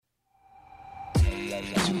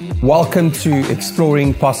Welcome to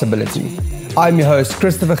Exploring Possibility. I'm your host,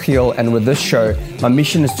 Christopher Giel, and with this show, my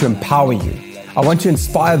mission is to empower you. I want to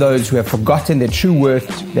inspire those who have forgotten their true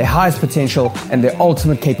worth, their highest potential, and their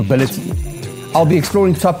ultimate capability. I'll be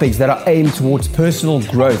exploring topics that are aimed towards personal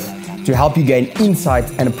growth to help you gain insight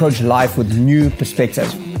and approach life with new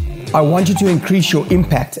perspective. I want you to increase your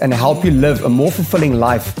impact and help you live a more fulfilling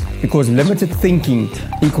life because limited thinking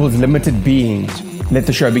equals limited being. Let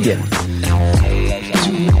the show begin.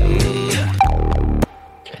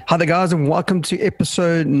 Hi there, guys, and welcome to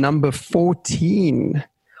episode number 14.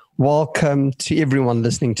 Welcome to everyone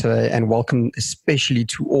listening today, and welcome especially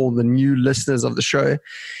to all the new listeners of the show.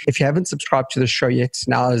 If you haven't subscribed to the show yet,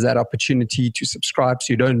 now is that opportunity to subscribe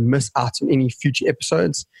so you don't miss out on any future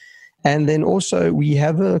episodes. And then also, we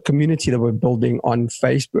have a community that we're building on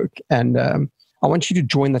Facebook, and I want you to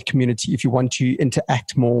join that community if you want to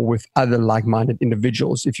interact more with other like-minded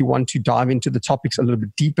individuals, if you want to dive into the topics a little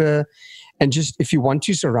bit deeper, and just if you want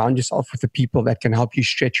to surround yourself with the people that can help you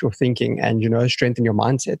stretch your thinking and, strengthen your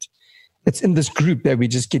mindset. It's in this group that we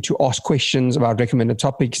just get to ask questions about recommended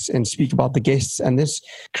topics and speak about the guests, and this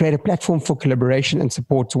create a platform for collaboration and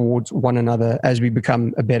support towards one another as we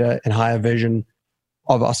become a better and higher version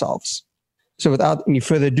of ourselves. So without any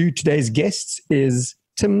further ado, today's guest is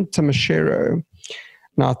Tim Tamashiro.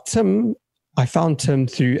 Now, I found Tim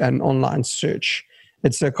through an online search.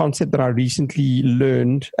 It's a concept that I recently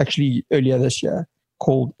learned, actually earlier this year,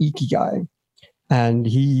 called Ikigai. And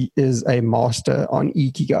he is a master on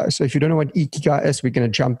Ikigai. So if you don't know what Ikigai is, we're going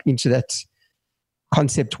to jump into that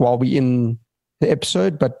concept while we're in the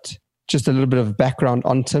episode. But just a little bit of background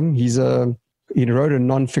on Tim. He wrote a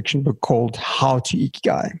non-fiction book called How to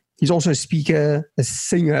Ikigai. He's also a speaker, a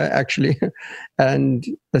singer, actually, and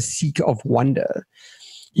a seeker of wonder.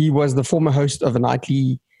 He was the former host of a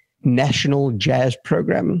nightly national jazz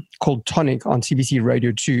program called Tonic on CBC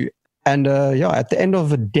Radio 2. And at the end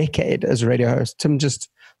of a decade as a radio host, Tim just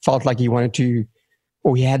felt like he wanted to,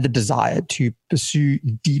 or he had the desire to pursue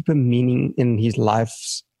deeper meaning in his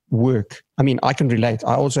life's work. I mean, I can relate.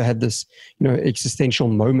 I also had this, existential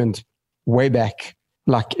moment way back,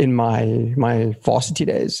 like in my varsity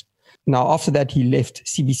days. Now, after that, he left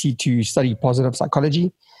CBC to study positive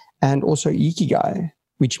psychology and also Ikigai,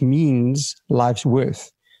 which means life's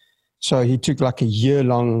worth. So he took like a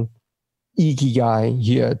year-long Ikigai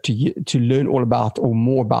year to learn all about or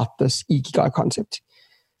more about this Ikigai concept.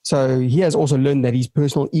 So he has also learned that his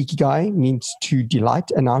personal Ikigai means to delight,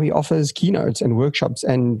 and now he offers keynotes and workshops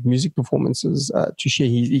and music performances to share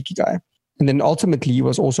his Ikigai. And then ultimately, he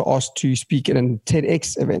was also asked to speak at a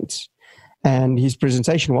TEDx event, and his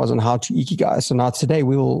presentation was on how to Ikigai. So now today,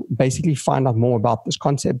 we will basically find out more about this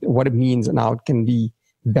concept, what it means, and how it can be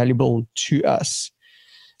valuable to us.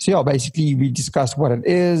 So basically we discussed what it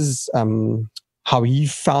is, how he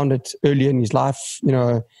found it earlier in his life,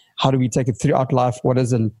 how do we take it throughout life, what is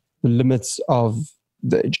the limits of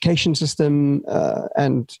the education system,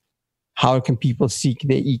 and how can people seek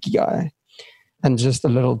their Ikigai, and just a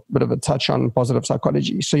little bit of a touch on positive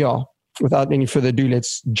psychology. So without any further ado,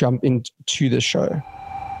 let's jump into the show.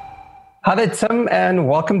 Hi there, Tim, and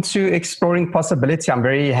welcome to Exploring Possibility. I'm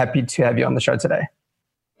very happy to have you on the show today.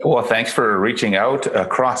 Well, thanks for reaching out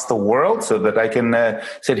across the world so that I can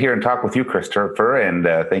sit here and talk with you, Christopher, and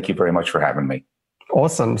thank you very much for having me.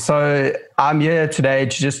 Awesome. So I'm here today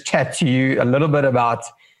to just chat to you a little bit about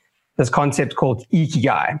this concept called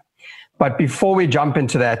Ikigai. But before we jump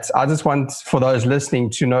into that, I just want for those listening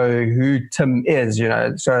to know who Tim is,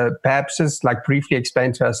 So perhaps just briefly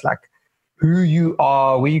explain to us who you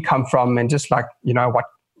are, where you come from, and just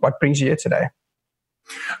what brings you here today.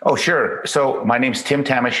 Oh, sure. So my name's Tim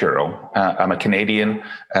Tamashiro. I'm a Canadian.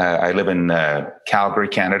 I live in Calgary,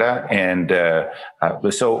 Canada. And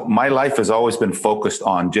so my life has always been focused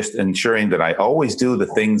on just ensuring that I always do the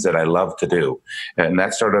things that I love to do. And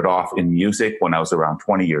that started off in music when I was around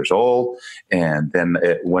 20 years old. And then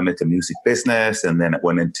it went into music business. And then it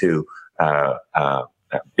went into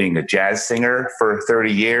being a jazz singer for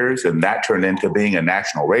 30 years. And that turned into being a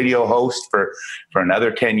national radio host for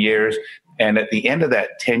another 10 years. And at the end of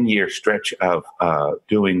that 10-year stretch of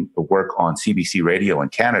doing the work on CBC Radio in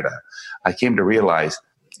Canada, I came to realize,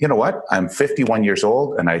 you know what? I'm 51 years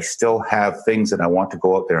old and I still have things that I want to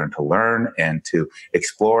go out there and to learn and to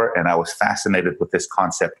explore. And I was fascinated with this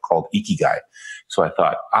concept called Ikigai. So I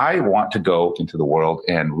thought, I want to go into the world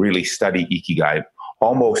and really study Ikigai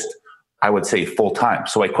almost, I would say, full time.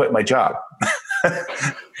 So I quit my job.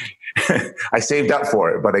 I saved up for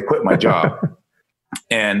it, but I quit my job.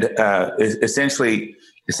 And essentially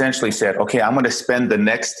said, okay, I'm going to spend the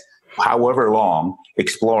next however long,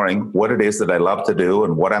 exploring what it is that I love to do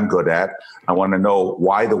and what I'm good at. I want to know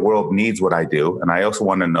why the world needs what I do. And I also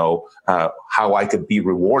want to know how I could be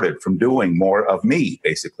rewarded from doing more of me,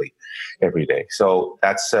 basically, every day. So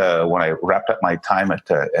that's when I wrapped up my time at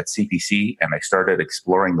CPC and I started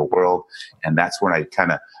exploring the world. And that's when I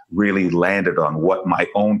kind of really landed on what my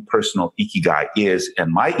own personal ikigai is.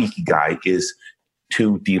 And my ikigai is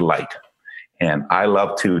to delight. And I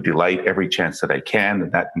love to delight every chance that I can.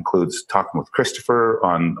 And that includes talking with Christopher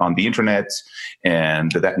on the internet.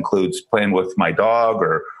 And that includes playing with my dog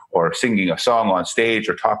or singing a song on stage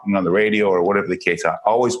or talking on the radio or whatever the case. I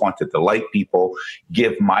always want to delight people,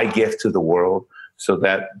 give my gift to the world so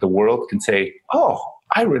that the world can say, oh,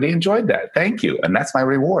 I really enjoyed that. Thank you. And that's my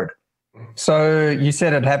reward. So you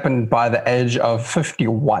said it happened by the age of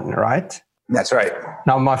 51, right? That's right.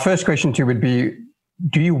 Now, my first question to you would be,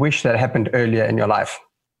 do you wish that happened earlier in your life?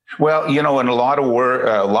 Well, in a lot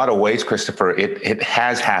of ways, Christopher, it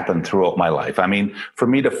has happened throughout my life. I mean, for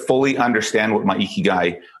me to fully understand what my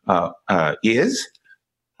ikigai is,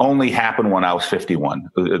 only happened when I was 51.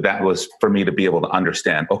 That was for me to be able to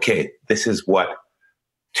understand. Okay, this is what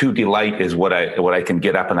to delight is. What I can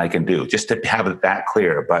get up and I can do. Just to have it that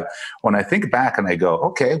clear. But when I think back and I go,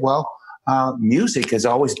 okay, well, music has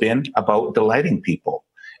always been about delighting people.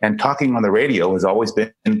 And talking on the radio has always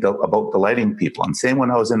been about delighting people. And same when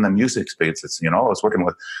I was in the music space, I was working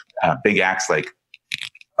with big acts like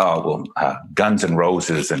Guns N'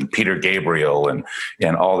 Roses and Peter Gabriel and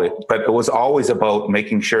all that. But it was always about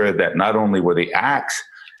making sure that not only were the acts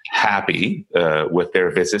happy with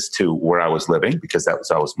their visits to where I was living, because that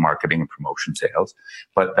was always marketing and promotion sales,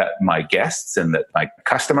 but that my guests and that my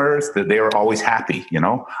customers, that they were always happy.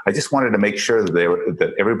 I just wanted to make sure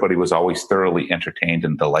that everybody was always thoroughly entertained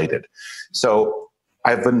and delighted. So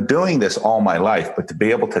I've been doing this all my life, but to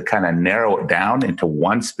be able to kind of narrow it down into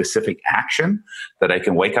one specific action that I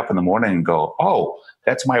can wake up in the morning and go, oh,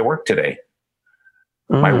 that's my work today.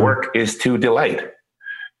 My work is to delight.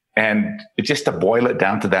 And just to boil it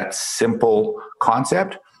down to that simple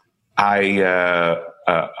concept, I'm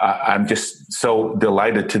just so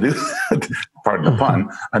delighted to do, pardon the pun,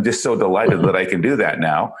 I'm just so delighted that I can do that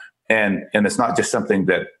now. And it's not just something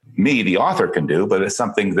that me, the author, can do, but it's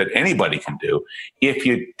something that anybody can do if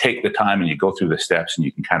you take the time and you go through the steps and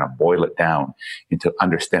you can kind of boil it down into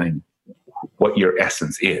understanding what your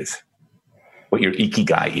essence is, what your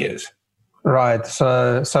ikigai is. Right.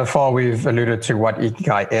 So far we've alluded to what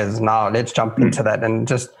ikigai is. Now let's jump into that and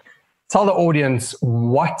just tell the audience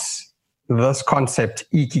what this concept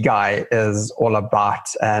ikigai is all about.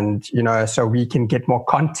 And, so we can get more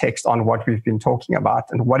context on what we've been talking about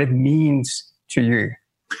and what it means to you.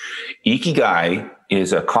 Ikigai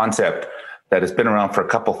is a concept that has been around for a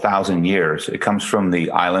couple thousand years. It comes from the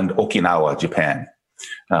island Okinawa, Japan.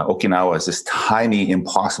 Okinawa is this tiny,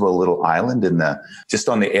 impossible little island just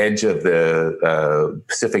on the edge of the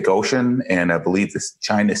Pacific Ocean, and I believe this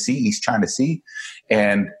East China Sea.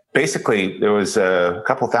 And basically, there was a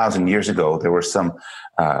couple thousand years ago, there were some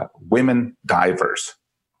women divers.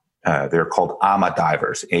 They're called ama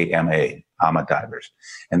divers, A-M-A, ama divers.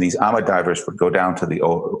 And these ama divers would go down to the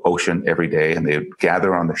ocean every day, and they would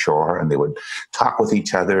gather on the shore, and they would talk with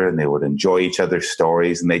each other, and they would enjoy each other's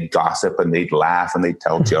stories, and they'd gossip, and they'd laugh, and they'd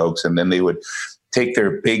tell jokes, and then they would take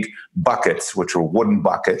their big buckets, which were wooden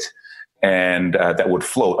buckets, and that would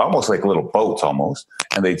float, almost like little boats almost,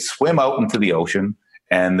 and they'd swim out into the ocean,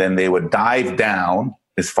 and then they would dive down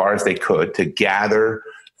as far as they could to gather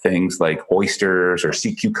things like oysters or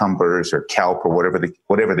sea cucumbers or kelp or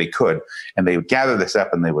whatever they could. And they would gather this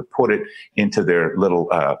up and they would put it into their little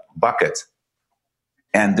buckets.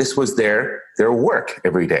 And this was their work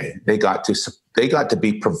every day. They got to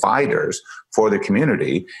be providers for the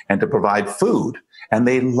community and to provide food. And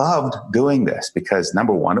they loved doing this because,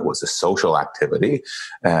 number one, it was a social activity.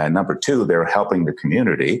 Number two, they were helping the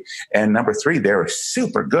community. And number three, they were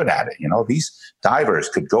super good at it. These divers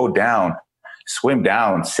could go down, swim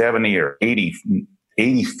down 70 or 80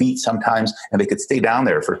 feet sometimes, and they could stay down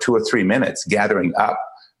there for 2 or 3 minutes, gathering up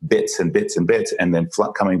bits and bits and bits, and then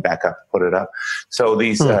coming back up to put it up. So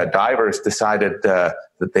these divers decided that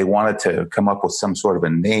they wanted to come up with some sort of a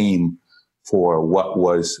name for what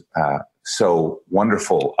was so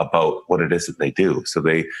wonderful about what it is that they do. So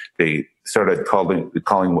they started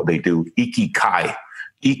calling what they do ikikai.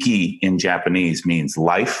 Iki in Japanese means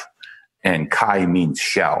life, and kai means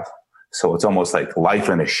shell. So it's almost like life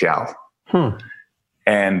in a shell.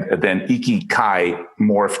 And then ikikai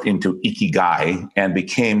morphed into ikigai and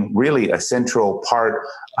became really a central part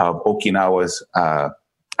of Okinawa's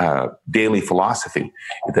daily philosophy.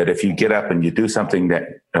 That if you get up and you do something that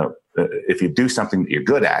you're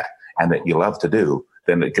good at, and that you love to do,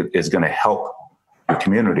 then it is going to help your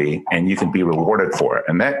community, and you can be rewarded for it.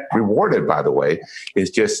 And that rewarded, by the way,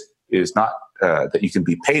 is not that you can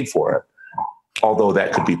be paid for it, although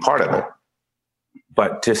that could be part of it.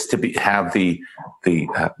 But just to have the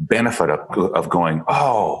benefit of going,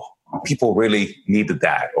 oh, people really needed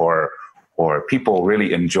that, or people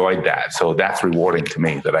really enjoyed that. So that's rewarding to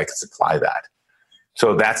me that I can supply that.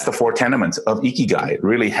 So that's the 4 tenements of Ikigai. It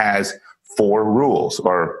really has 4 rules,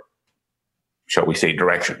 or shall we say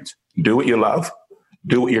directions. Do what you love,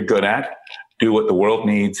 do what you're good at, do what the world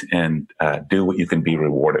needs, and do what you can be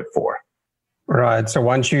rewarded for. Right. So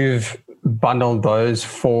once you've bundled those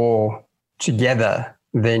 4 together,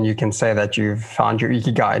 then you can say that you've found your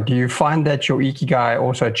Ikigai. Do you find that your Ikigai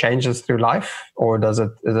also changes through life, or is it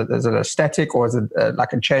a static, or is it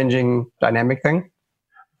like a changing dynamic thing?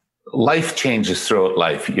 Life changes throughout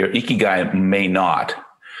life. Your Ikigai may not.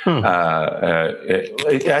 I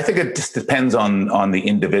think it just depends on the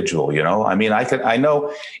individual. You know, I mean, I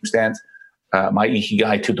know, my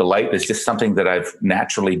Ikigai to delight is just something that I've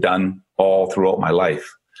naturally done all throughout my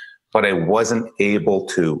life, but I wasn't able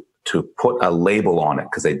to put a label on it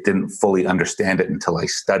because I didn't fully understand it until I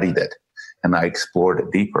studied it and I explored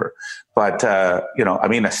it deeper. But, I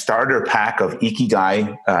mean, a starter pack of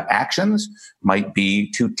Ikigai actions might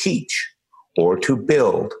be to teach, or to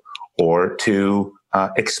build, or to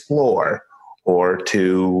explore, or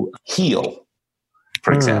to heal,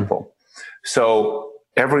 for example. So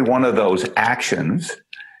every one of those actions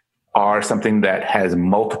are something that has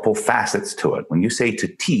multiple facets to it. When you say to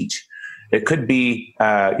teach, it could be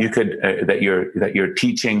that you're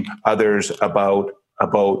teaching others about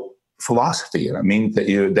philosophy. I mean that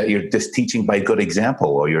you're just teaching by good example,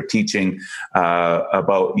 or you're teaching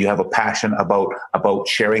about, you have a passion about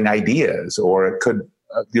sharing ideas, or it could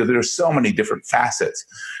there's so many different facets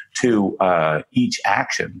to each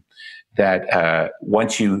action that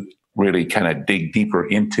once you really kind of dig deeper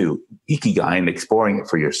into Ikigai and exploring it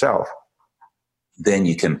for yourself, then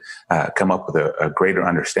you can come up with a greater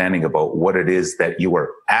understanding about what it is that you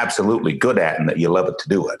are absolutely good at and that you love it to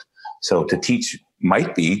do it. So to teach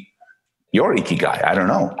might be your Ikigai. I don't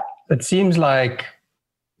know. It seems like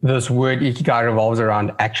this word Ikigai revolves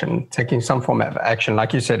around action, taking some form of action.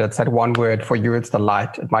 Like you said, it's that one word. For you, it's the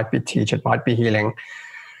light. It might be teach. It might be healing.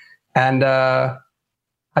 And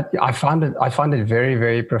I find it very,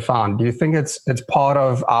 very profound. Do you think it's part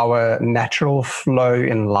of our natural flow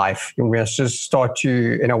in life? And we just start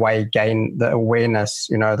to, in a way, gain the awareness,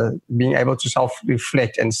 the being able to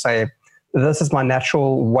self-reflect and say, this is my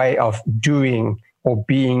natural way of doing or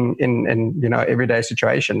being in everyday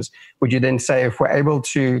situations. Would you then say, if we're able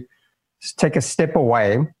to take a step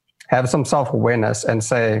away, have some self-awareness and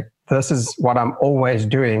say, this is what I'm always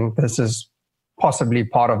doing, this is possibly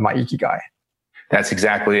part of my Ikigai? That's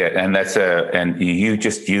exactly it. And and you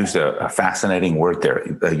just used a fascinating word there,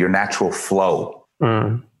 your natural flow.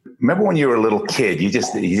 Remember when you were a little kid, you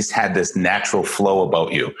just had this natural flow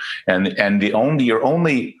about you. And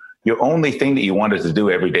your only thing that you wanted to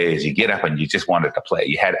do every day is you get up and you just wanted to play.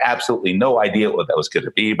 You had absolutely no idea what that was going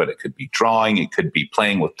to be, but it could be drawing. It could be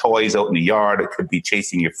playing with toys out in the yard. It could be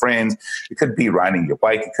chasing your friends. It could be riding your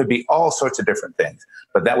bike. It could be all sorts of different things.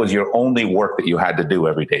 But that was your only work that you had to do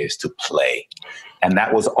every day, is to play. And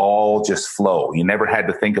that was all just flow. You never had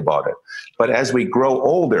to think about it. But as we grow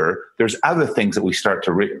older, there's other things that we start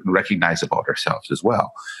to recognize about ourselves as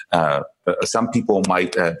well. Some people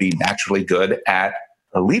might be naturally good at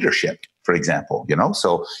leadership, for example,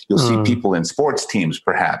 so you'll see people in sports teams,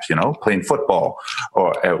 perhaps, playing football,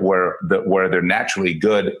 or where they're naturally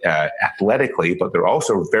good athletically, but they're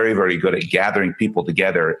also very, very good at gathering people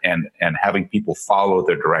together and having people follow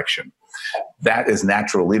their direction. That is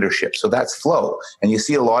natural leadership. So that's flow. And you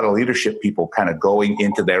see a lot of leadership people kind of going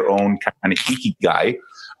into their own kind of Ikigai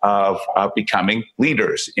of becoming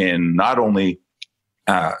leaders in not only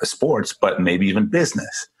sports, but maybe even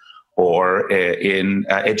business, or in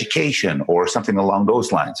education, or something along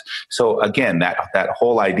those lines. So again, that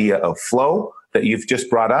whole idea of flow that you've just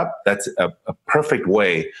brought up, that's a perfect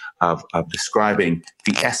way of describing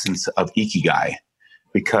the essence of Ikigai.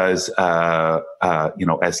 Because,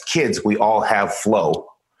 as kids, we all have flow,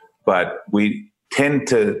 but we tend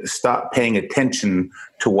to stop paying attention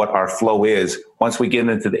to what our flow is once we get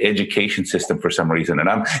into the education system for some reason. And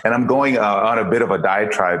I'm going on a bit of a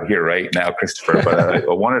diatribe here right now, Christopher, but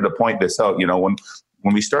I wanted to point this out. When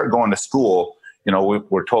we start going to school,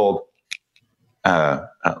 we're told,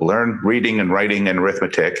 learn reading and writing and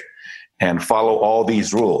arithmetic and follow all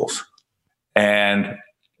these rules. And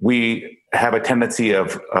we have a tendency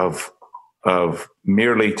of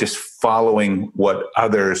merely just following what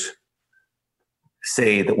others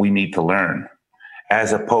say that we need to learn,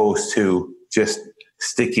 as opposed to just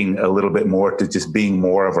sticking a little bit more to just being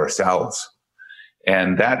more of ourselves.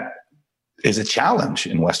 And that is a challenge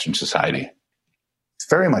in Western society. It's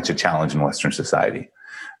very much a challenge in Western society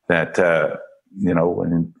that,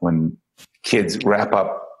 when kids wrap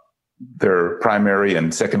up their primary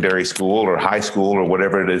and secondary school or high school or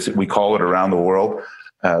whatever it is that we call it around the world,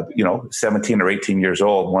 17 or 18 years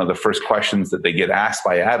old, one of the first questions that they get asked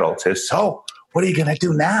by adults is, so what are you going to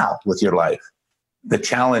do now with your life? The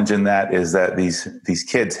challenge in that is that these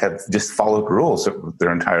kids have just followed rules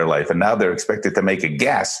their entire life, and now they're expected to make a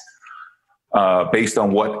guess based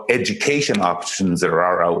on what education options there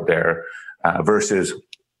are out there versus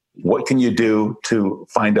what can you do to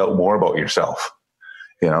find out more about yourself.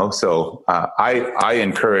 So I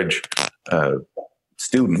encourage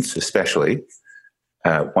students, especially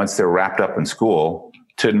once they're wrapped up in school,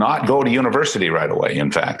 to not go to university right away.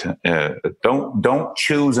 In fact, don't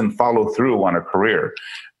choose and follow through on a career.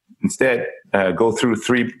 Instead, go through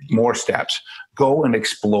 3 more steps. Go and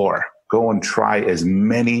explore. Go and try as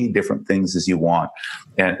many different things as you want,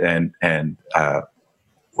 and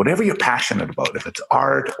whatever you're passionate about. If it's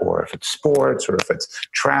art, or if it's sports, or if it's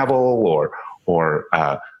travel, or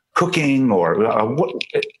cooking, or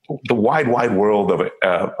the wide world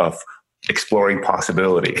of exploring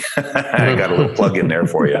possibility. I got a little plug in there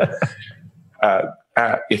for you.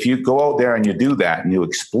 If you go out there and you do that and you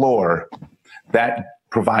explore, that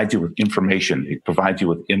provides you with information. It provides you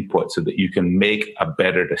with input so that you can make a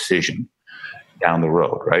better decision down the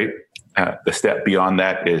road, right? The step beyond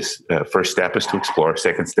that is, first step is to explore.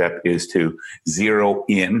 Second step is to zero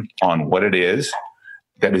in on what it is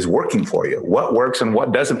that is working for you, what works and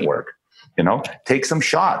what doesn't work. Take some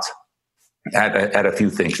shots at a few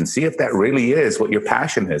things and see if that really is what your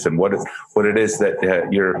passion is and what it is that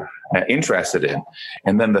you're interested in.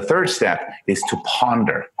 And then the third step is to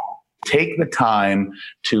ponder. Take the time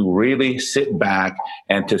to really sit back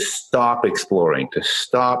and to stop exploring, to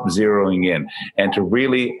stop zeroing in, and to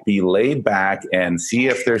really be laid back and see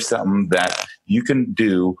if there's something that you can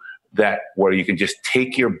do where you can just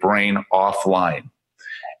take your brain offline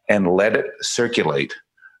and let it circulate.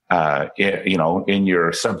 In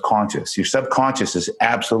your subconscious. Your subconscious is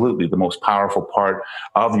absolutely the most powerful part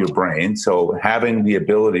of your brain. So having the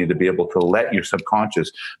ability to be able to let your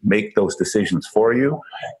subconscious make those decisions for you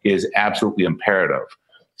is absolutely imperative.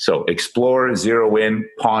 So explore, zero in,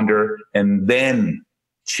 ponder, and then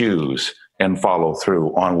choose and follow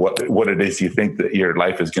through on what it is you think that your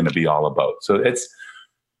life is going to be all about. So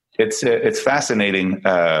it's fascinating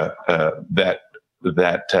that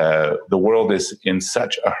the world is in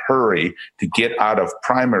such a hurry to get out of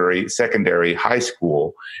primary, secondary, high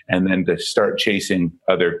school, and then to start chasing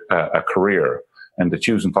a career and to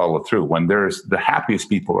choose and follow through. When there's the happiest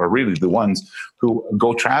people are really the ones who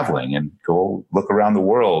go traveling and go look around the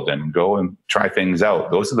world and go and try things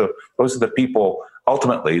out. Those are the people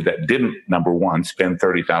ultimately that didn't, number one, spend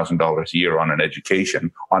 $30,000 a year on an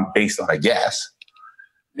education based on a guess,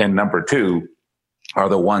 and number two, are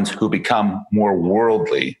the ones who become more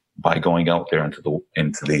worldly by going out there into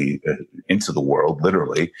the world,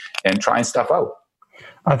 literally, and trying stuff out.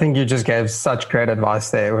 I think you just gave such great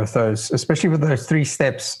advice there with those, especially with those 3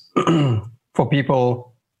 steps for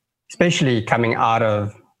people, especially coming out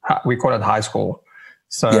of, we call it high school.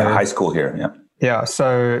 So yeah, high school here. Yeah. Yeah.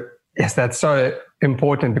 So yes, that's so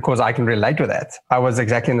important because I can relate with that. I was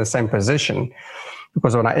exactly in the same position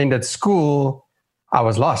because when I ended school, I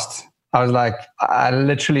was lost. I was like, I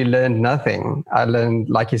literally learned nothing. I learned,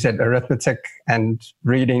 like you said, arithmetic and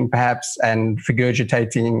reading perhaps and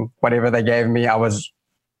regurgitating whatever they gave me. I was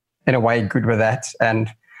in a way good with that. And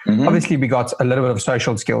obviously we got a little bit of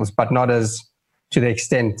social skills, but not as to the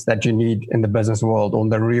extent that you need in the business world or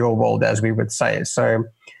the real world, as we would say. So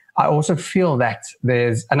I also feel that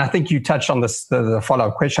and I think you touched on this, the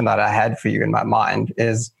follow-up question that I had for you in my mind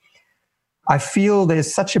is, I feel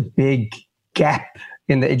there's such a big gap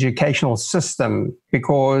in the educational system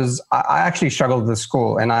because I actually struggled with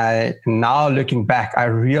school, and now looking back, I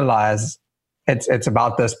realize it's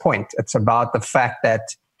about this point. It's about the fact that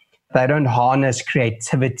they don't harness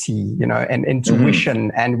creativity, and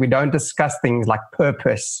intuition, and we don't discuss things like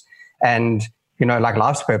purpose and like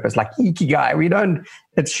life's purpose, like ikigai. We don't.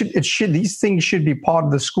 These things should be part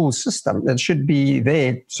of the school system. It should be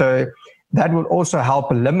there. So that would also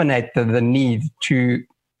help eliminate the need to.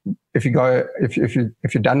 If you're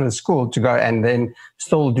done with school, to go and then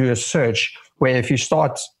still do a search where if you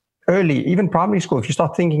start early, even primary school, if you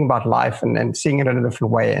start thinking about life and seeing it in a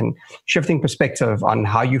different way and shifting perspective on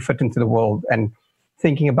how you fit into the world and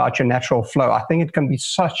thinking about your natural flow, I think it can be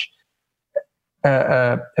such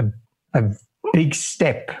a big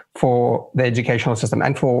step for the educational system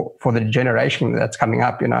and for the generation that's coming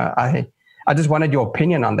up. I just wanted your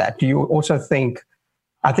opinion on that. Do you also think,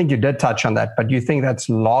 I think you did touch on that, but do you think that's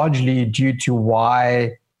largely due to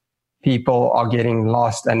why people are getting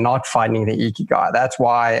lost and not finding the ikigai? That's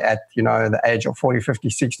why at, the age of 40, 50,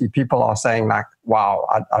 60, people are saying like, wow,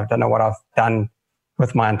 I don't know what I've done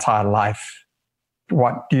with my entire life.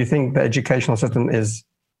 What do you think the educational system is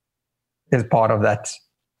part of that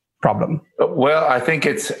problem? Well, I think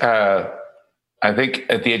the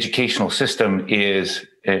educational system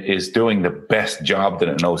is doing the best job that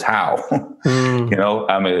it knows how.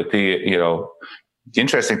 The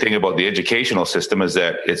interesting thing about the educational system is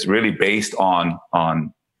that it's really based on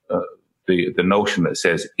the notion that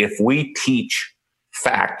says if we teach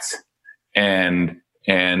facts and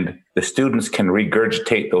the students can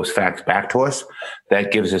regurgitate those facts back to us,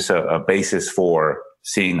 that gives us a basis for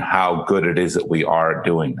seeing how good it is that we are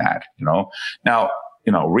doing that. Now,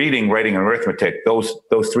 reading, writing, and arithmetic, those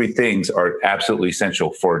three things are absolutely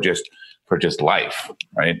essential for just life,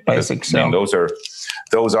 right? Basic. I mean, those are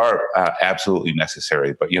absolutely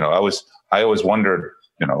necessary. But I always wondered,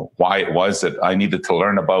 why it was that I needed to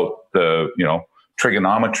learn about the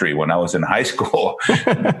trigonometry when I was in high school,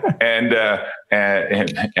 and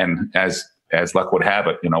as luck would have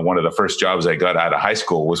it, one of the first jobs I got out of high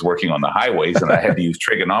school was working on the highways, and I had to use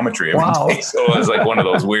trigonometry every day. So it was like one of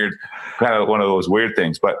those weird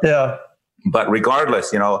things. But yeah. But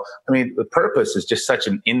regardless, the purpose is just such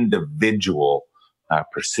an individual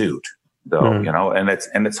pursuit, though, and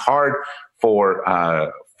it's hard for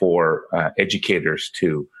educators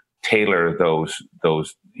to tailor those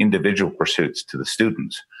individual pursuits to the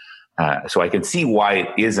students. So I can see why it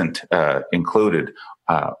isn't included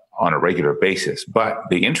on a regular basis. But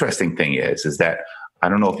the interesting thing is that I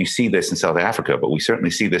don't know if you see this in South Africa, but we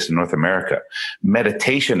certainly see this in North America.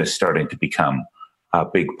 Meditation is starting to become a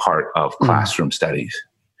big part of classroom studies.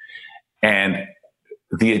 And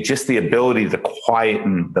the ability to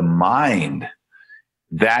quieten the mind,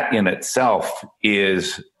 that in itself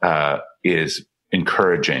is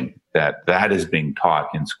encouraging that is being taught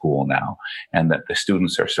in school now, and that the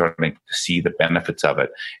students are starting to see the benefits of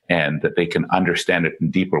it, and that they can understand it in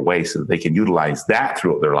deeper ways so that they can utilize that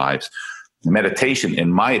throughout their lives. Meditation,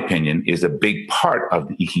 in my opinion, is a big part of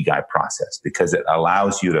the Ikigai process because it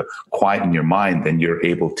allows you to quieten your mind. Then you're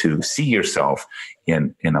able to see yourself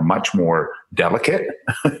in a much more delicate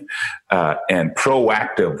and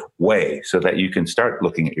proactive way, so that you can start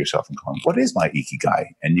looking at yourself and going, "What is my Ikigai?"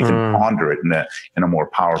 And you can ponder it in a more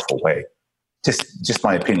powerful way. Just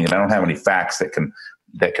my opinion. I don't have any facts that can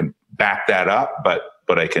back that up, but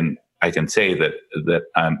I can say that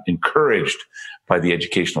I'm encouraged by the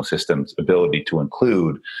educational system's ability to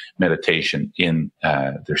include meditation in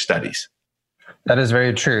their studies. That is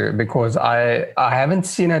very true, because I haven't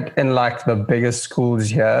seen it in like the biggest schools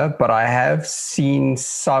here, but I have seen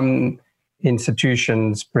some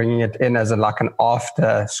institutions bringing it in as an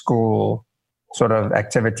after school sort of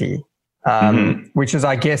activity, which is,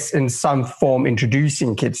 I guess, in some form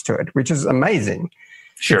introducing kids to it, which is amazing.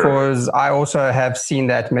 Sure. Because I also have seen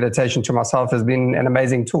that meditation to myself has been an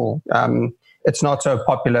amazing tool. It's not so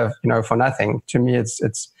popular, for nothing. To me, it's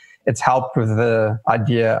helped with the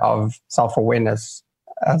idea of self-awareness,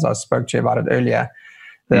 as I spoke to you about it earlier.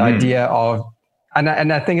 The idea of,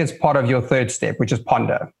 and I think it's part of your third step, which is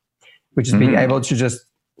ponder, which is being able to just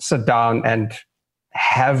sit down and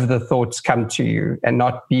have the thoughts come to you and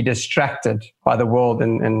not be distracted by the world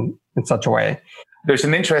in such a way. There's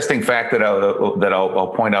an interesting fact that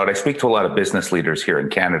I'll point out. I speak to a lot of business leaders here in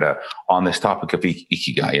Canada on this topic of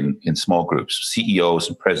Ikigai in small groups, CEOs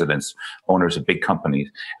and presidents, owners of big companies,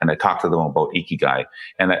 and I talk to them about Ikigai.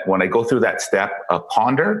 And when I go through that step of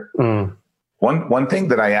ponder, one thing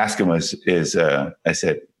that I ask them is I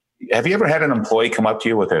said, have you ever had an employee come up to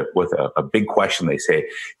you with a big question? They say,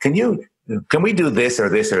 can we do this or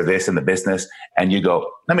this or this in the business? And you go,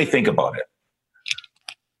 let me think about it.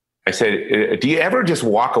 I said, do you ever just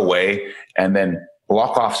walk away and then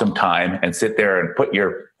block off some time and sit there and put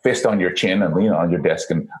your fist on your chin and lean on your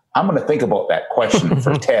desk and I'm going to think about that question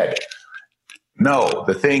for Ted? No,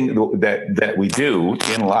 the thing that we do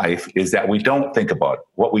in life is that we don't think about it.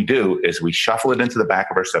 What we do is we shuffle it into the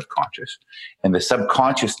back of our subconscious, and the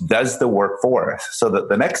subconscious does the work for us, so that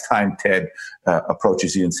the next time Ted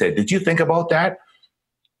approaches you and said, did you think about that?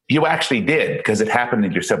 You actually did, because it happened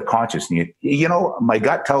in your subconscious. And my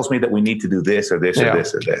gut tells me that we need to do this or this or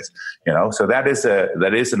this or this. So that is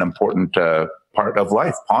an important part of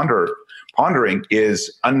life. Pondering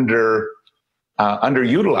is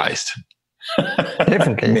underutilized,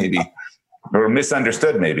 definitely, maybe, or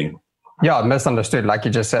misunderstood, maybe. Yeah, misunderstood, like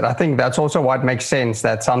you just said. I think that's also what makes sense,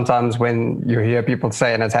 that sometimes when you hear people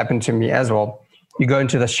say, and it's happened to me as well, you go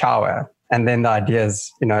into the shower and then the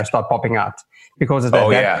ideas, start popping out, because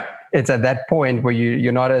it's at that point where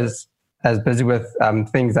you're not as busy with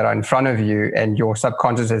things that are in front of you, and your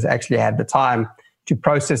subconscious has actually had the time to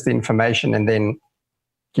process the information and then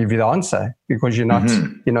give you the answer, because you're not,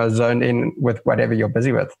 zoned in with whatever you're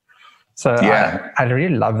busy with. So I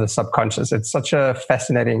really love the subconscious. It's such a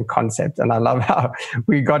fascinating concept. And I love how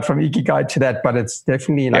we got from Ikigai to that, but it's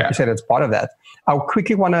definitely, like you said, it's part of that. I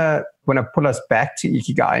quickly want to pull us back to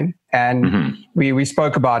Ikigai. And we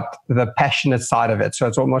spoke about the passionate side of it. So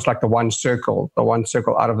it's almost like the one circle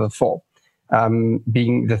out of the four,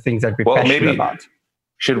 being the things that we're passionate about.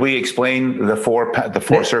 Should we explain the four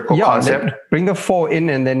circle concept? Bring the four in,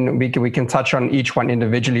 and then we can touch on each one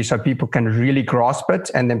individually so people can really grasp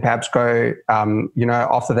it, and then perhaps go,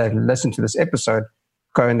 after they listen to this episode,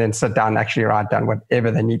 go and then sit down, actually write down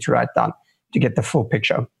whatever they need to write down to get the full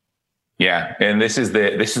picture. Yeah, and this is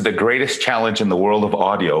the greatest challenge in the world of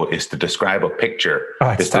audio, is to describe a picture,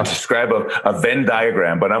 to describe a Venn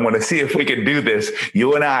diagram. But I'm going to see if we can do this.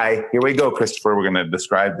 You and I, here we go, Christopher. We're going to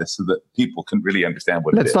describe this so that people can really understand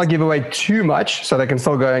what it is. Let's not give away too much, so they can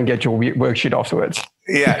still go and get your worksheet afterwards.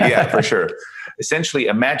 Yeah, for sure. Essentially,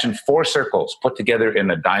 imagine 4 circles put together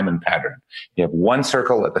in a diamond pattern. You have 1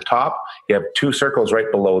 circle at the top. You have 2 circles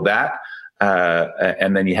right below that.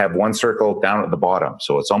 And then you have 1 circle down at the bottom.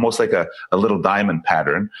 So it's almost like a little diamond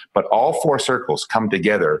pattern, but all 4 circles come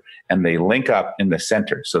together and they link up in the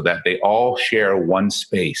center so that they all share one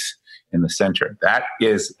space in the center. That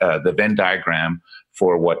is the Venn diagram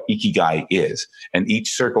for what Ikigai is. And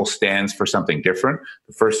each circle stands for something different.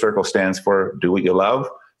 The first circle stands for do what you love.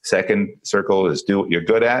 Second circle is do what you're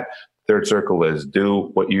good at. Third circle is do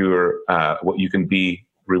what you can be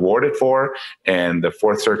rewarded for. And the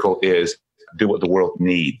fourth circle is do what the world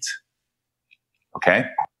needs. Okay?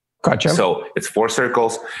 Gotcha. So it's 4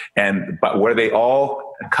 circles, but where they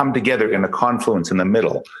all come together in a confluence in the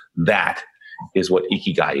middle, that is what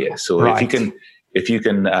Ikigai is. So if you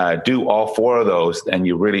can do all 4 of those, and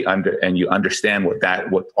you really understand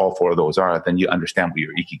what all 4 of those are, then you understand what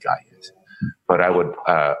your Ikigai is. But I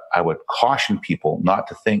would caution people not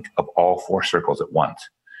to think of all 4 circles at once.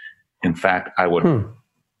 In fact, I would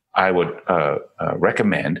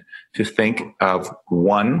recommend to think of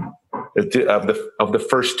one of the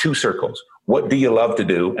first 2 circles. What do you love to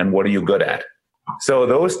do, and what are you good at? So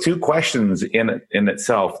those 2 questions in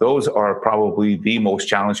itself, those are probably the most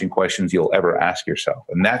challenging questions you'll ever ask yourself,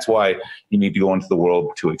 and that's why you need to go into the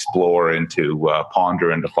world to explore and to ponder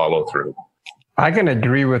and to follow through. I can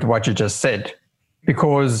agree with what you just said,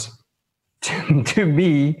 because to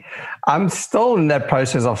me, I'm still in that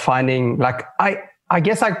process of finding, like, I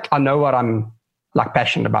guess I know what I'm like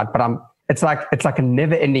passionate about, but it's like a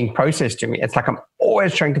never ending process to me. It's like I'm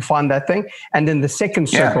always trying to find that thing. And then the second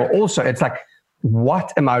circle also, it's like,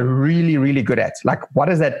 what am I really, really good at? Like, what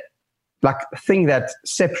is that like thing that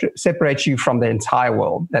separates you from the entire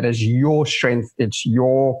world? That is your strength. It's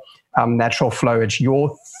your natural flow. It's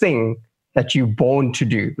your thing that you're born to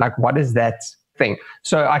do. Like, what is that thing?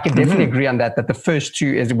 So I can definitely agree on that the first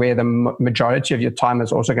 2 is where the majority of your time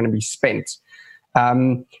is also going to be spent.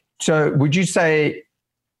 So would you say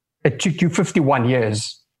it took you 51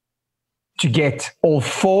 years to get all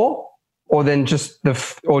 4, or then just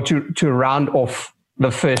to round off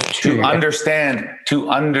the first 2? To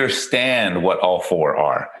understand what all 4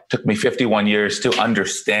 are. It took me 51 years to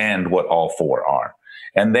understand what all 4 are.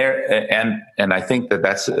 And I think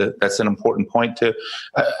that's an important point to.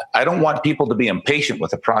 I don't want people to be impatient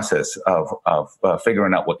with the process of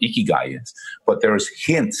figuring out what Ikigai is, but there's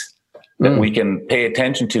hints that we can pay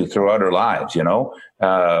attention to throughout our lives.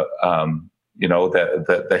 The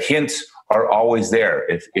hints are always there.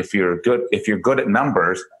 If you're good at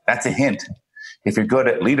numbers, that's a hint. If you're good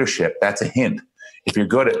at leadership, that's a hint. If you're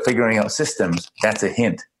good at figuring out systems, that's a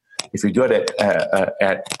hint. If you're good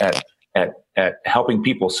at helping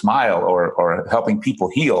people smile or helping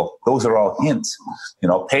people heal, those are all hints.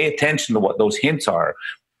 Pay attention to what those hints are.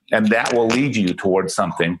 And that will lead you towards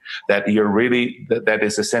something that that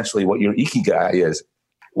is essentially what your Ikigai is.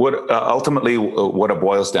 What ultimately what it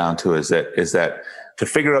boils down to is that to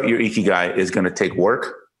figure out your Ikigai is going to take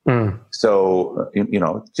work. So,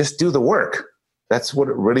 just do the work. That's what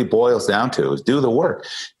it really boils down to, is do the work.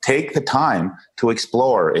 Take the time to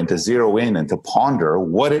explore and to zero in and to ponder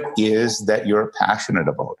what it is that you're passionate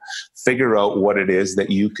about. Figure out what it is that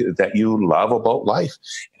you love about life,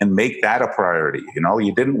 and make that a priority.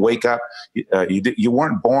 You didn't wake up, you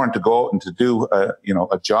weren't born to go out and to do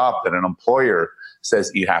a job that an employer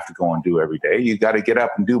says you have to go and do every day. You got to get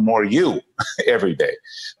up and do more you every day.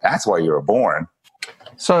 That's why you were born.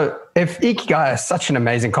 So if Ikigai is such an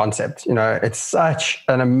amazing concept, it's such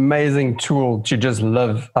an amazing tool to just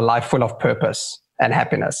live a life full of purpose and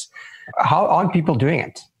happiness, how aren't people doing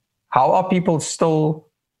it? How are people still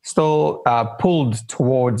pulled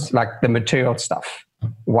towards like the material stuff?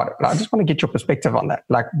 I just want to get your perspective on that.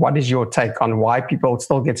 Like, what is your take on why people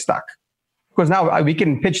still get stuck? Because now we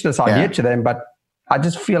can pitch this idea to them, but I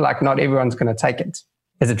just feel like not everyone's going to take it.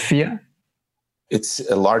 Is it fear? It's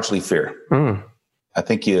largely fear. I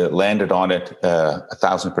think you landed on it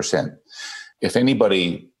 1,000%. If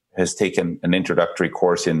anybody has taken an introductory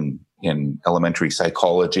course in elementary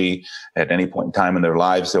psychology at any point in time in their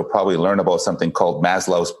lives, they'll probably learn about something called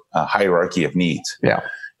Maslow's hierarchy of needs. Yeah.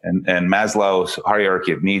 And Maslow's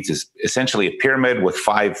hierarchy of needs is essentially a pyramid with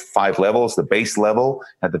five levels. The base level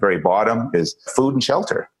at the very bottom is food and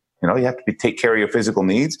shelter. You have to take care of your physical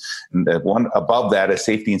needs. And the one above that is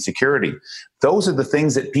safety and security. Those are the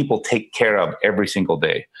things that people take care of every single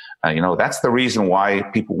day. That's the reason why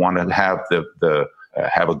people want to have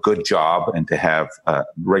have a good job and to have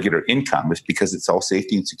regular income, is because it's all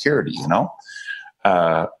safety and security.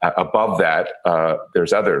 Above that,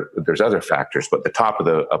 there's other factors, but the top of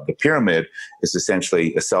the pyramid is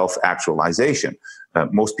essentially a self-actualization.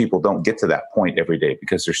 Most people don't get to that point every day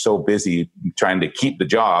because they're so busy trying to keep the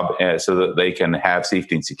job so that they can have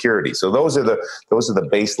safety and security. So those are the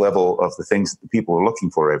base level of the things that people are looking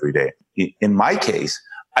for every day. In my case,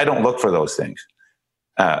 I don't look for those things.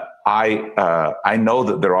 I know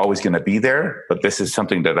that they're always going to be there, but this is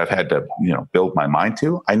something that I've had to, build my mind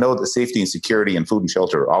to. I know that safety and security and food and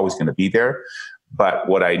shelter are always going to be there, but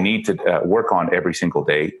what I need to work on every single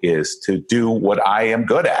day is to do what I am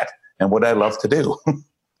good at and what I love to do.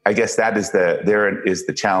 I guess there is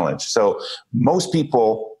the challenge. So most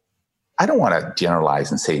people, I don't want to generalize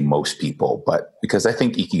and say most people, but because I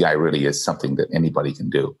think Ikigai really is something that anybody can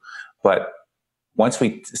do. But once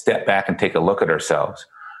we step back and take a look at ourselves,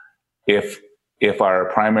 if our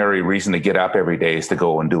primary reason to get up every day is to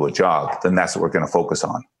go and do a job, then that's what we're going to focus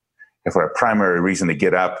on. If our primary reason to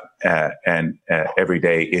get up every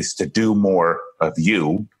day is to do more of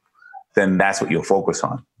you, then that's what you'll focus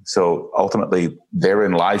on. So ultimately,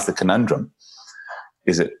 therein lies the conundrum.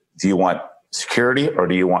 Do you want security or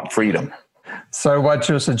do you want freedom? So what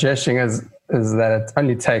you're suggesting is that it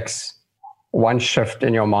only takes one shift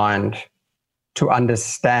in your mind to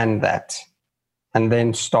understand that and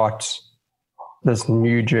then start this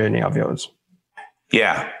new journey of yours.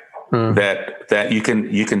 Yeah. That you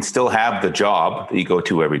can still have the job that you go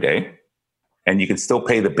to every day, and you can still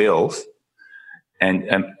pay the bills and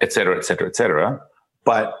et cetera, et cetera, et cetera.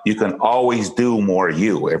 But you can always do more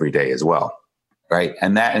you every day as well. Right.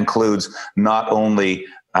 And that includes not only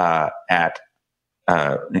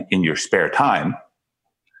in your spare time.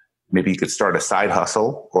 Maybe you could start a side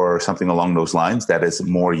hustle or something along those lines. That is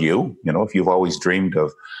more you. If you've always dreamed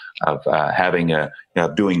of having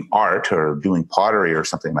doing art or doing pottery or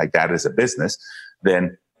something like that as a business,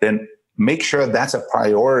 then make sure that's a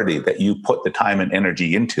priority that you put the time and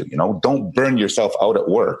energy into. Don't burn yourself out at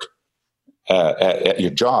work, at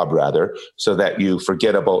your job rather, so that you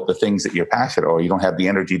forget about the things that you're passionate or you don't have the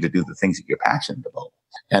energy to do the things that you're passionate about.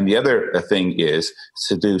 And the other thing is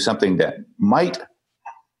to do something that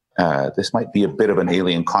this might be a bit of an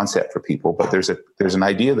alien concept for people, but there's an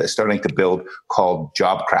idea that's starting to build called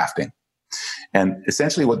job crafting. And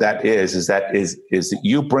essentially what that is that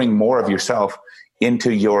you bring more of yourself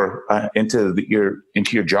into your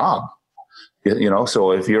job.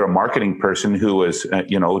 So if you're a marketing person who is,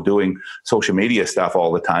 doing social media stuff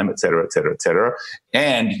all the time, et cetera, et cetera, et cetera,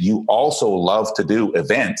 and you also love to do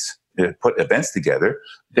events, put events together,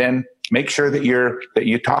 then make sure that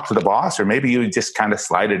you talk to the boss, or maybe you just kind of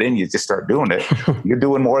slide it in. You just start doing it. You're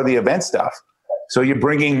doing more of the event stuff. So you're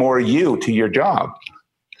bringing more you to your job.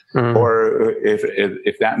 Mm-hmm. Or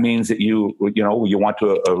if that means that you want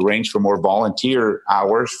to arrange for more volunteer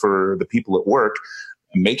hours for the people at work,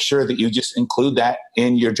 make sure that you just include that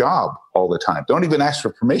in your job all the time. Don't even ask for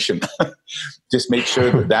permission. Just make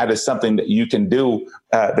sure that is something that you can do,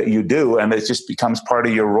 that you do, and it just becomes part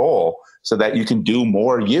of your role so that you can do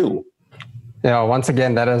more you. Once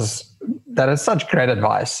again, that is such great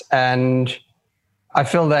advice. And I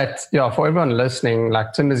feel that, for everyone listening,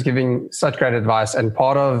 like Tim is giving such great advice, and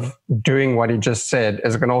part of doing what he just said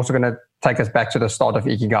is also going to take us back to the start of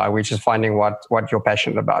Ikigai, which is finding what you're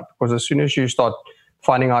passionate about. Because as soon as you start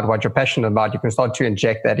finding out what you're passionate about, you can start to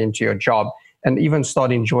inject that into your job and even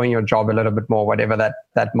start enjoying your job a little bit more, whatever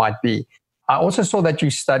that might be. I also saw that you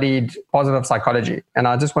studied positive psychology, and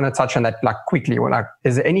I just want to touch on that quickly.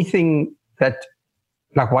 Is there anything that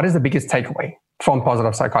like, what is the biggest takeaway from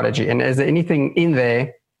positive psychology? And is there anything in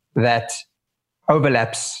there that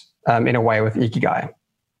overlaps in a way with Ikigai?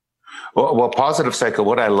 Well,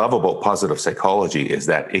 what I love about positive psychology is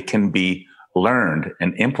that it can be learned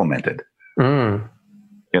and implemented.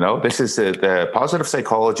 You know, this is the positive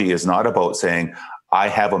psychology is not about saying, I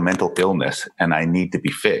have a mental illness and I need to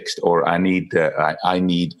be fixed, or I need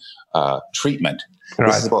treatment. Right.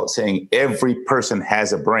 This is about saying every person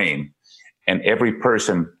has a brain and every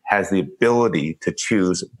person has the ability to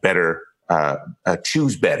choose better,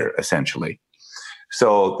 essentially.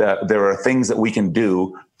 So there are things that we can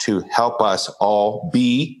do to help us all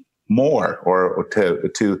be more, or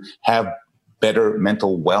to have better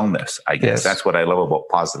mental wellness, I guess. Yes. That's what I love about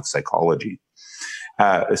positive psychology.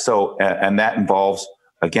 And that involves,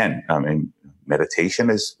 again, I mean, meditation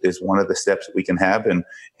is one of the steps that we can have in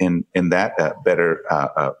that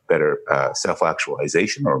better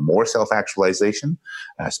self-actualization, or more self-actualization,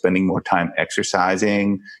 spending more time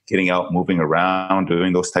exercising, getting out, moving around,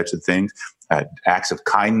 doing those types of things, acts of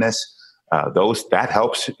kindness. That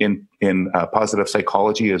helps in positive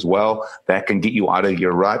psychology as well. That can get you out of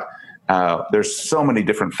your rut. There's so many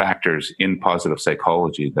different factors in positive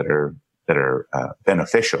psychology that are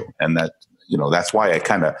beneficial, and that's why I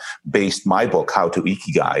kind of based my book, How to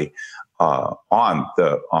Ikigai, on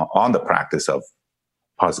the practice of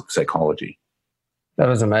positive psychology. That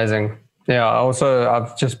was amazing. Yeah.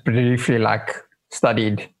 I've just briefly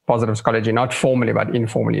studied positive psychology, not formally but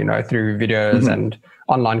informally, through videos and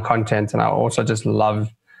online content, and I also just love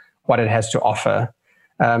what it has to offer.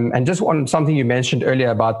 And just on something you mentioned earlier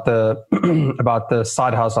about the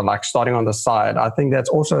side hustle, like starting on the side, I think that's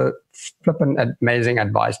also flipping amazing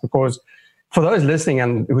advice, because for those listening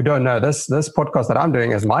and who don't know, this podcast that I'm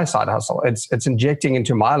doing is my side hustle. It's injecting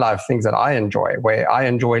into my life things that I enjoy, where I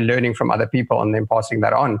enjoy learning from other people and then passing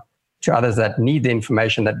that on to others that need the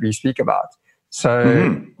information that we speak about.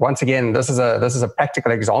 So once again, this is a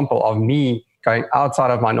practical example of me going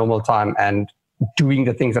outside of my normal time and doing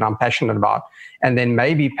the things that I'm passionate about. And then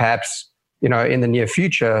maybe perhaps, in the near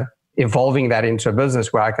future, evolving that into a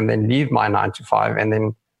business where I can then leave my 9 to 5 and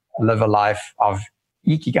then live a life of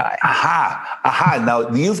Ikigai. Aha. Now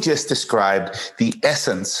you've just described the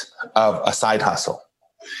essence of a side hustle.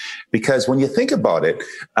 Because when you think about it,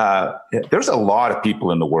 there's a lot of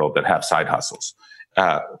people in the world that have side hustles.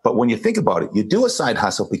 But when you think about it, you do a side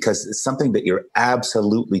hustle because it's something that you're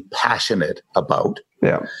absolutely passionate about.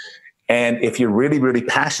 Yeah. And if you're really, really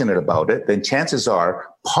passionate about it, then chances are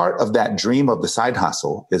part of that dream of the side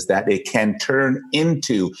hustle is that it can turn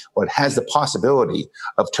into, or it has the possibility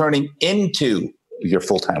of turning into your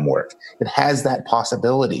full-time work. It has that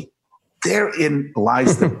possibility. Therein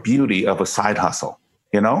lies the beauty of a side hustle,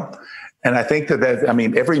 And I think that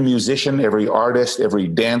every musician, every artist, every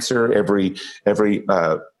dancer, every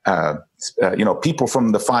people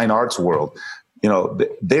from the fine arts world,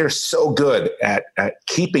 they're so good at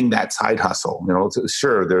keeping that side hustle.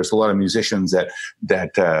 Sure, there's a lot of musicians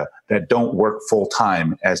that don't work full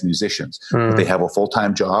time as musicians, but they have a full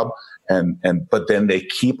time job, but then they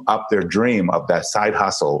keep up their dream of that side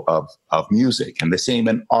hustle of music, and the same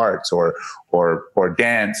in arts or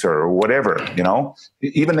dance or whatever.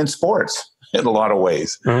 Even in sports. In a lot of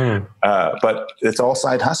ways. But it's all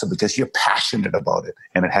side hustle because you're passionate about it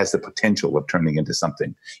and it has the potential of turning into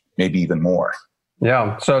something maybe even more.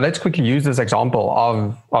 Yeah. So let's quickly use this example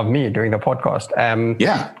of me doing the podcast.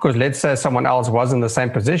 Because let's say someone else was in the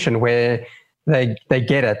same position where they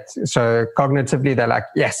get it. So cognitively, they're like,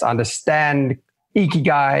 yes, I understand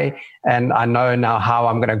Ikigai and I know now how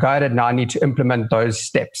I'm going to go at it. Now I need to implement those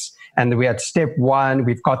steps. And we had step 1,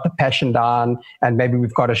 we've got the passion down, and maybe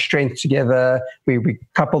we've got a strength together. We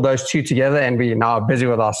couple those two together and we now are busy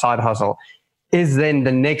with our side hustle. Is then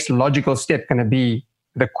the next logical step going to be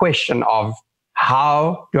the question of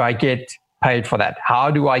how do I get paid for that? How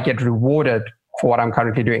do I get rewarded for what I'm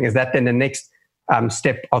currently doing? Is that then the next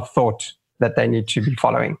step of thought that they need to be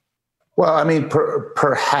following? Well,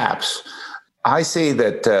 perhaps. I say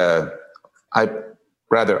that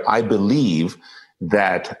I believe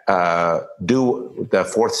that do the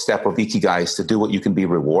fourth step of Ikigai is to do what you can be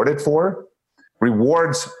rewarded for.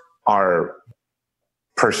 Rewards are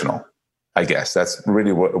personal, I guess. That's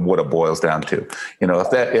really what it boils down to.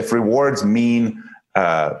 If rewards mean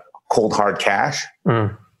cold hard cash,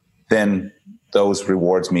 then those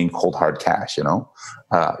rewards mean cold hard cash.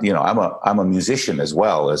 I'm a musician as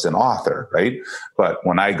well as an author, right? But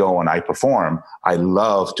when I go and I perform, I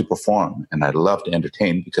love to perform and I love to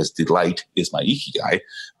entertain because delight is my Ikigai.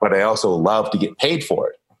 But I also love to get paid for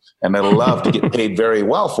it, and I love to get paid very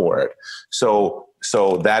well for it. So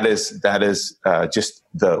so that is just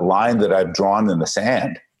the line that I've drawn in the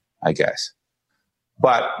sand, I guess.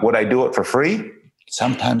 But would I do it for free?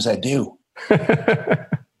 Sometimes I do.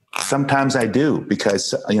 Sometimes I do,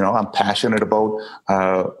 because, I'm passionate about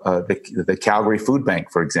the Calgary Food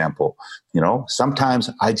Bank, for example. Sometimes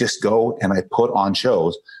I just go and I put on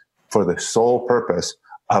shows for the sole purpose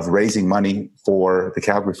of raising money for the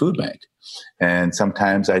Calgary Food Bank. And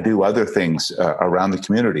sometimes I do other things around the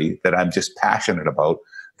community that I'm just passionate about,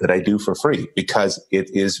 that I do for free, because it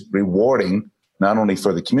is rewarding, not only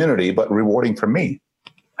for the community, but rewarding for me.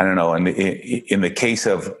 I don't know. In the case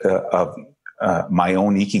of my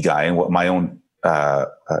own Ikigai, and what my own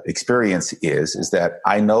experience is that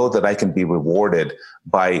I know that I can be rewarded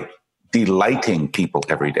by delighting people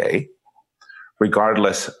every day,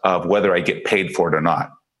 regardless of whether I get paid for it or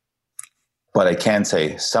not. But I can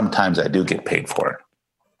say sometimes I do get paid for it.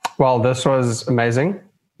 Well, this was amazing.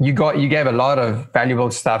 You gave a lot of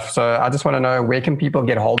valuable stuff. So I just want to know, where can people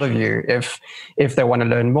get hold of you if they want to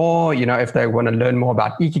learn more, if they want to learn more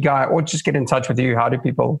about Ikigai, or just get in touch with you? How do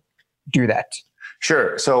people do that?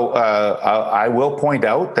 Sure. So I will point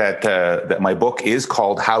out that my book is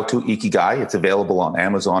called How to Ikigai. It's available on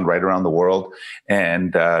Amazon right around the world,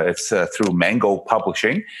 and it's through Mango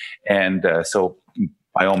Publishing. And so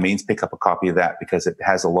by all means, pick up a copy of that, because it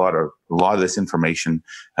has a lot of this information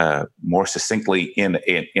more succinctly in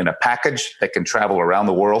a package that can travel around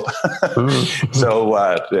the world. So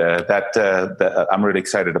I'm really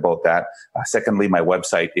excited about that. Secondly, my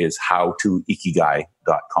website is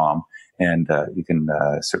howtoikigai.com. And you can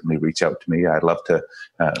certainly reach out to me. I'd love to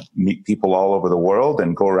meet people all over the world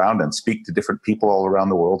and go around and speak to different people all around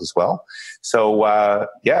the world as well. So,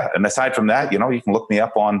 and aside from that, you can look me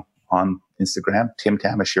up on Instagram, Tim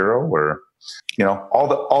Tamashiro, or,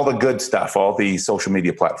 all the good stuff, all the social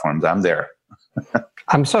media platforms. I'm there.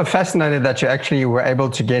 I'm so fascinated that you actually were able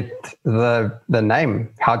to get the name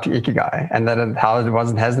How to Ikigai, and that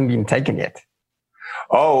hasn't been taken yet.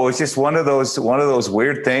 Oh, it's just one of those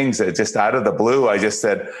weird things that just out of the blue, I just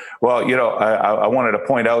said, well, I wanted to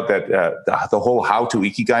point out that the whole How to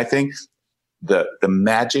Ikigai thing, the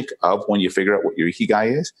magic of when you figure out what your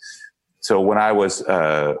Ikigai is. So when I was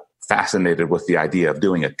fascinated with the idea of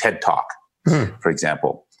doing a TED Talk, for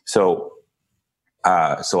example, so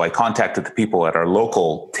I contacted the people at our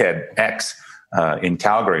local TEDx in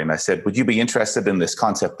Calgary, and I said, would you be interested in this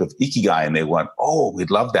concept of Ikigai? And they went, oh, we'd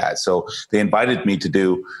love that. So they invited me to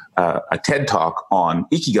do a TED Talk on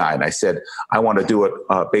Ikigai. And I said, I want to do it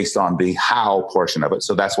based on the how portion of it.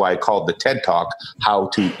 So that's why I called the TED Talk How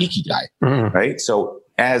to Ikigai, right? So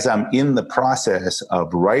as I'm in the process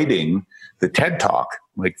of writing the TED Talk,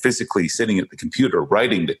 like physically sitting at the computer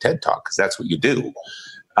writing the TED Talk, because that's what you do,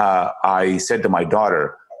 I said to my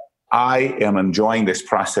daughter, I am enjoying this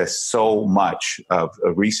process so much of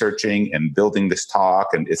researching and building this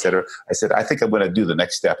talk and et cetera. I said, I think I'm going to do the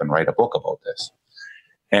next step and write a book about this.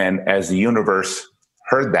 And as the universe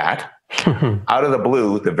heard that, out of the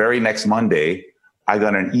blue, the very next Monday, I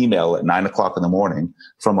got an email at 9:00 in the morning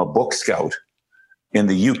from a book scout in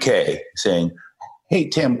the UK saying, hey,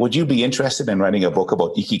 Tim, would you be interested in writing a book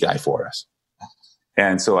about Ikigai for us?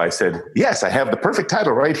 And so I said, yes, I have the perfect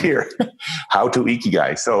title right here, How to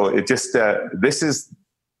Ikigai. So it just, this is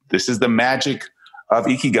the magic of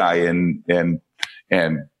Ikigai and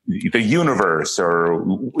the universe, or,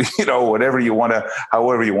 however you want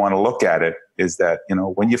to look at it, is that,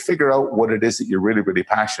 when you figure out what it is that you're really, really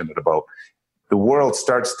passionate about, the world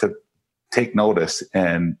starts to take notice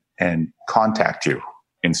and contact you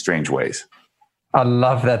in strange ways. I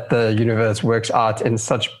love that the universe works out in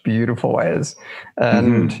such beautiful ways,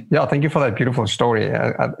 and thank you for that beautiful story.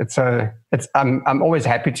 I'm always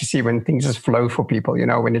happy to see when things just flow for people.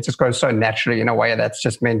 When it just goes so naturally in a way that's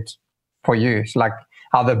just meant for you. It's like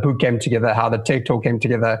how the book came together, how the TED Talk came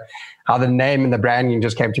together, how the name and the branding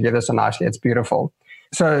just came together so nicely. It's beautiful.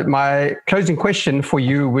 So my closing question for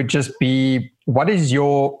you would just be: what is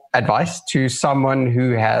your advice to someone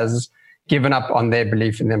who has given up on their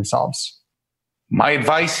belief in themselves? My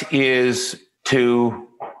advice is to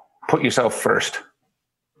put yourself first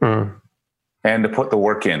and to put the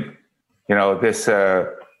work in. This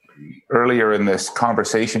earlier in this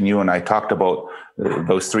conversation, you and I talked about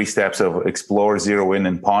those 3 steps of explore, zero in,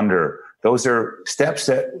 and ponder. Those are steps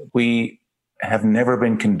that we have never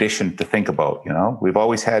been conditioned to think about. We've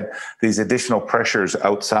always had these additional pressures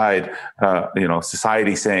outside,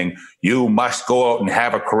 society saying, you must go out and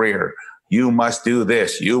have a career. You must do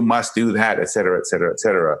this, you must do that, et cetera, et cetera, et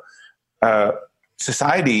cetera.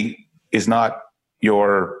 Society is not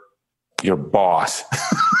your boss.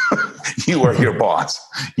 You are your boss,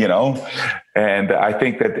 you know? And I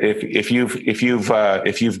think that if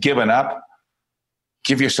you've given up,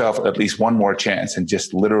 give yourself at least one more chance and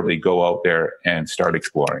just literally go out there and start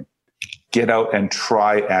exploring. Get out and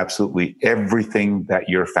try absolutely everything that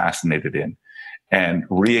you're fascinated in and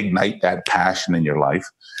reignite that passion in your life.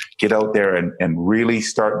 Get out there and really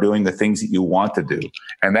start doing the things that you want to do.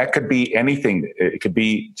 And that could be anything. It could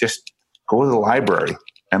be just go to the library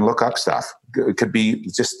and look up stuff. It could be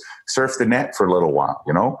just surf the net for a little while,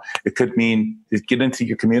 you know? It could mean get into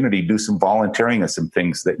your community, do some volunteering of some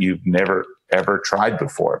things that you've never ever tried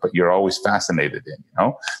before, but you're always fascinated in, you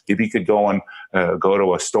know? Maybe you could go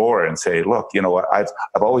to a store and say, look, you know what, I've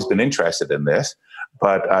always been interested in this,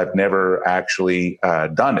 but I've never actually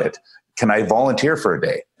done it. Can I volunteer for a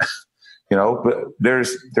day? You know, but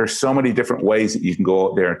there's so many different ways that you can go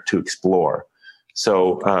out there to explore.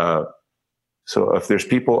 So if there's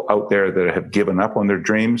people out there that have given up on their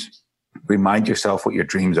dreams, remind yourself what your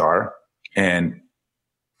dreams are and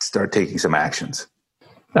start taking some actions.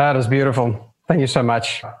 That is beautiful. Thank you so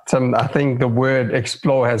much, Tim. I think the word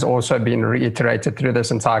explore has also been reiterated through this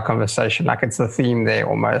entire conversation. Like it's the theme there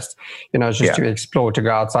almost, you know, just to explore, to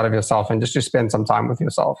go outside of yourself and just to spend some time with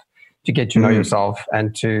yourself, to get to know yourself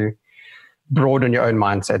and to broaden your own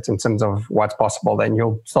mindset in terms of what's possible. Then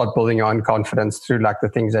you'll start building your own confidence through like the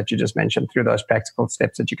things that you just mentioned, through those practical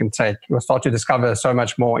steps that you can take. You'll start to discover so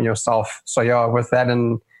much more in yourself. So yeah, with that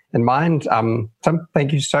in mind, Tim,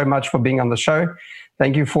 thank you so much for being on the show.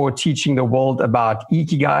 Thank you for teaching the world about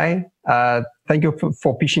Ikigai. Thank you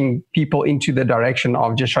for pushing people into the direction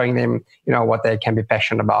of just showing them, you know, what they can be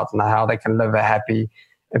passionate about and how they can live a happy,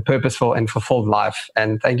 and purposeful and fulfilled life.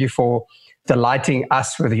 And thank you for delighting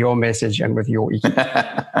us with your message and with your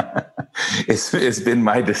Ikigai. It's been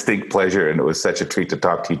my distinct pleasure, and it was such a treat to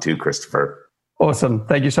talk to you too, Christopher. Awesome.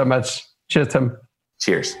 Thank you so much. Cheers, Tim.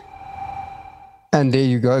 Cheers. And there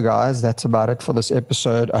you go, guys. That's about it for this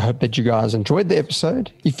episode. I hope that you guys enjoyed the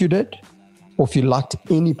episode. If you did, or if you liked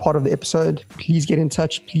any part of the episode, please get in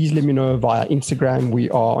touch. Please let me know via Instagram. We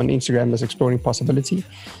are on Instagram as Exploring Possibility.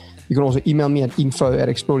 You can also email me at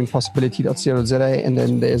info@exploringpossibility.co.za. And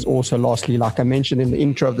then there's also, lastly, like I mentioned in the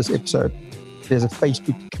intro of this episode, there's a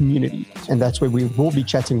Facebook community, and that's where we will be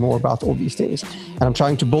chatting more about all these things. And I'm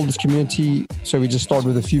trying to build this community, so we just start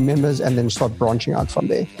with a few members and then start branching out from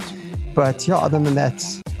there. But yeah, other than that,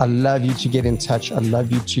 I love you to get in touch. I'd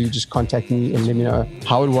love you to just contact me and let me know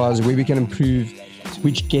how it was, where we can improve,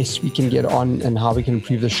 which guests we can get on, and how we can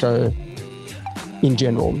improve the show in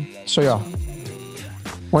general. So yeah,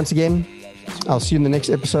 once again, I'll see you in the next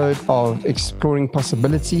episode of Exploring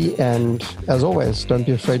Possibility. And as always, don't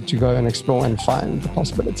be afraid to go and explore and find the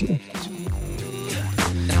possibility.